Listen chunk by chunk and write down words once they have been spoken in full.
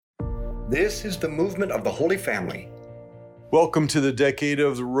This is the movement of the Holy Family. Welcome to the Decade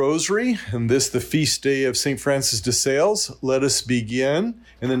of the Rosary, and this the feast day of St. Francis de Sales. Let us begin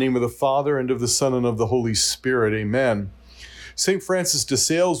in the name of the Father, and of the Son, and of the Holy Spirit. Amen. St. Francis de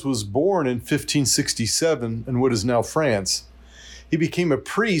Sales was born in 1567 in what is now France. He became a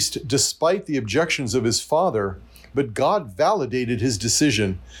priest despite the objections of his father, but God validated his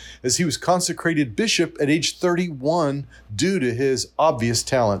decision as he was consecrated bishop at age 31 due to his obvious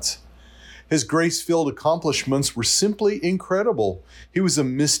talents. His grace-filled accomplishments were simply incredible. He was a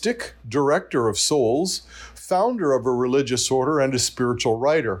mystic, director of souls, founder of a religious order, and a spiritual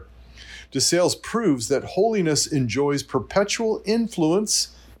writer. De Sales proves that holiness enjoys perpetual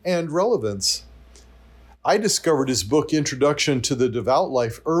influence and relevance. I discovered his book, Introduction to the Devout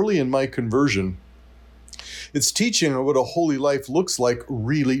Life, early in my conversion. Its teaching on what a holy life looks like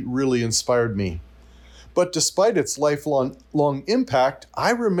really inspired me. But despite its lifelong impact, I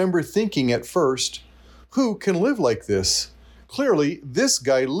remember thinking at first, who can live like this? Clearly, this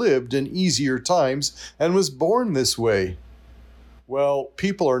guy lived in easier times and was born this way. Well,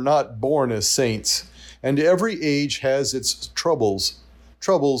 people are not born as saints, and every age has its troubles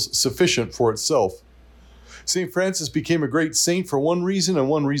sufficient for itself. St. Francis became a great saint for one reason and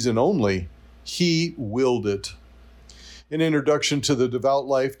one reason only. He willed it. In Introduction to the Devout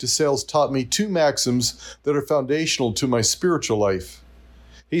Life, de Sales taught me two maxims that are foundational to my spiritual life.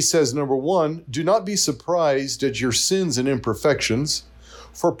 He says, number one, do not be surprised at your sins and imperfections,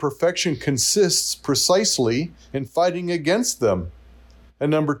 for perfection consists precisely in fighting against them.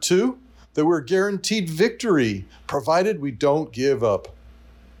 And number two, that we're guaranteed victory, provided we don't give up.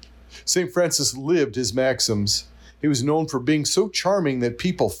 St. Francis lived his maxims. He was known for being so charming that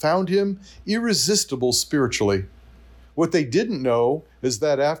people found him irresistible spiritually. What they didn't know is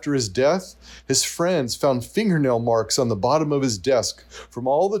that after his death, his friends found fingernail marks on the bottom of his desk from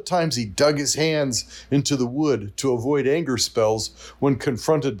all the times he dug his hands into the wood to avoid anger spells when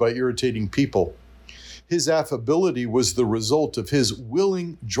confronted by irritating people. His affability was the result of his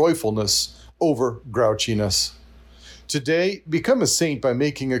willing joyfulness over grouchiness. Today, become a saint by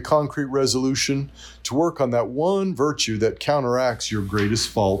making a concrete resolution to work on that one virtue that counteracts your greatest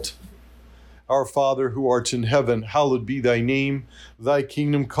fault. Our Father, who art in heaven, hallowed be thy name. Thy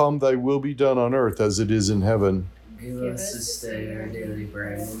kingdom come, thy will be done on earth as it is in heaven. Give us this day our daily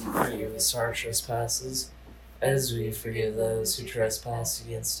bread, and forgive us our trespasses, as we forgive those who trespass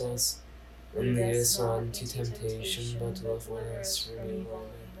against us. And lead us not into temptation, but deliver us from evil.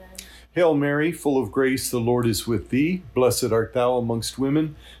 Amen. Hail Mary, full of grace, the Lord is with thee. Blessed art thou amongst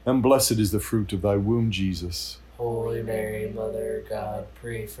women, and blessed is the fruit of thy womb, Jesus. Holy Mary, Mother of God,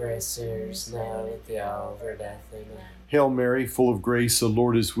 pray for us sinners, now and at the hour of our death. Amen. Hail Mary, full of grace, the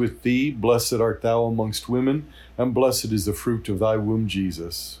Lord is with thee. Blessed art thou amongst women, and blessed is the fruit of thy womb,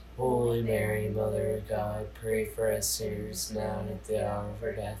 Jesus. Holy Mary, Mother of God, pray for us sinners, now and at the hour of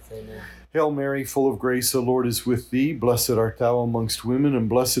our death. Amen. Hail Mary, full of grace, the Lord is with thee. Blessed art thou amongst women, and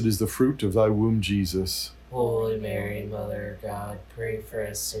blessed is the fruit of thy womb, Jesus. Holy Mary, Mother of God, pray for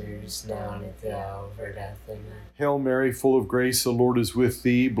us sinners, now and at the hour of our death. Amen. Hail Mary, full of grace, the Lord is with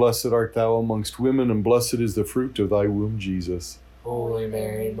thee. Blessed art thou amongst women, and blessed is the fruit of thy womb, Jesus. Holy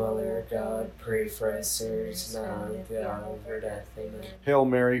Mary, Mother of God, pray for us sinners, now and at the hour of our death. Amen. Hail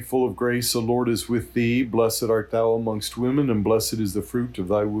Mary, full of grace, the Lord is with thee. Blessed art thou amongst women, and blessed is the fruit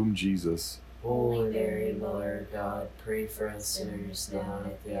of thy womb, Jesus. Holy Mary, Mother of God, pray for us sinners, now and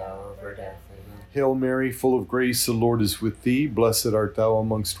at the hour of our death. Amen. Hail Mary, full of grace, the Lord is with thee. Blessed art thou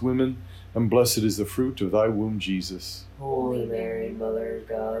amongst women, and blessed is the fruit of thy womb, Jesus. Holy Mary, Mother of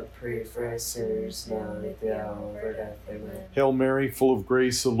God, pray for us sinners, now and at the hour of our death. Amen. Hail Mary, full of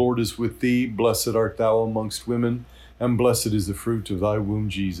grace, the Lord is with thee. Blessed art thou amongst women, and blessed is the fruit of thy womb,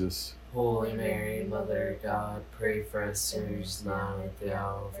 Jesus. Holy Mary, Mother of God, pray for us sinners, now and at the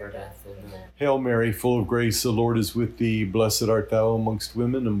hour of our death. Amen. Hail Mary, full of grace, the Lord is with thee. Blessed art thou amongst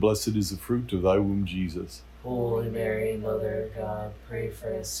women, and blessed is the fruit of thy womb, Jesus. Holy Mary, Mother of God, pray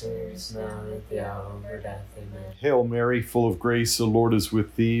for us sinners, now and at the hour of our death. Amen. Hail Mary, full of grace, the Lord is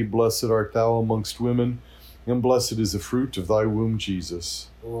with thee. Blessed art thou amongst women, and blessed is the fruit of thy womb, Jesus.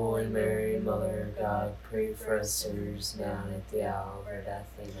 Holy Mary, Mother of God, pray for us sinners, now and at the hour of our death.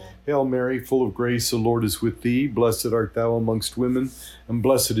 Amen. Hail Mary, full of grace, the Lord is with thee. Blessed art thou amongst women, and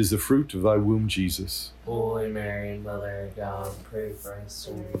blessed is the fruit of thy womb, Jesus. Holy Mary, Mother of God, pray for us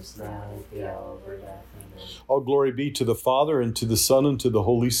sinners, now and at the hour of our death. Amen. All glory be to the Father, and to the Son, and to the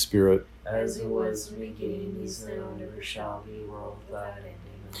Holy Spirit. As it was in the beginning, is now, and ever shall be, world without end.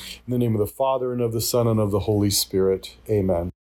 Amen. In the name of the Father, and of the Son, and of the Holy Spirit. Amen.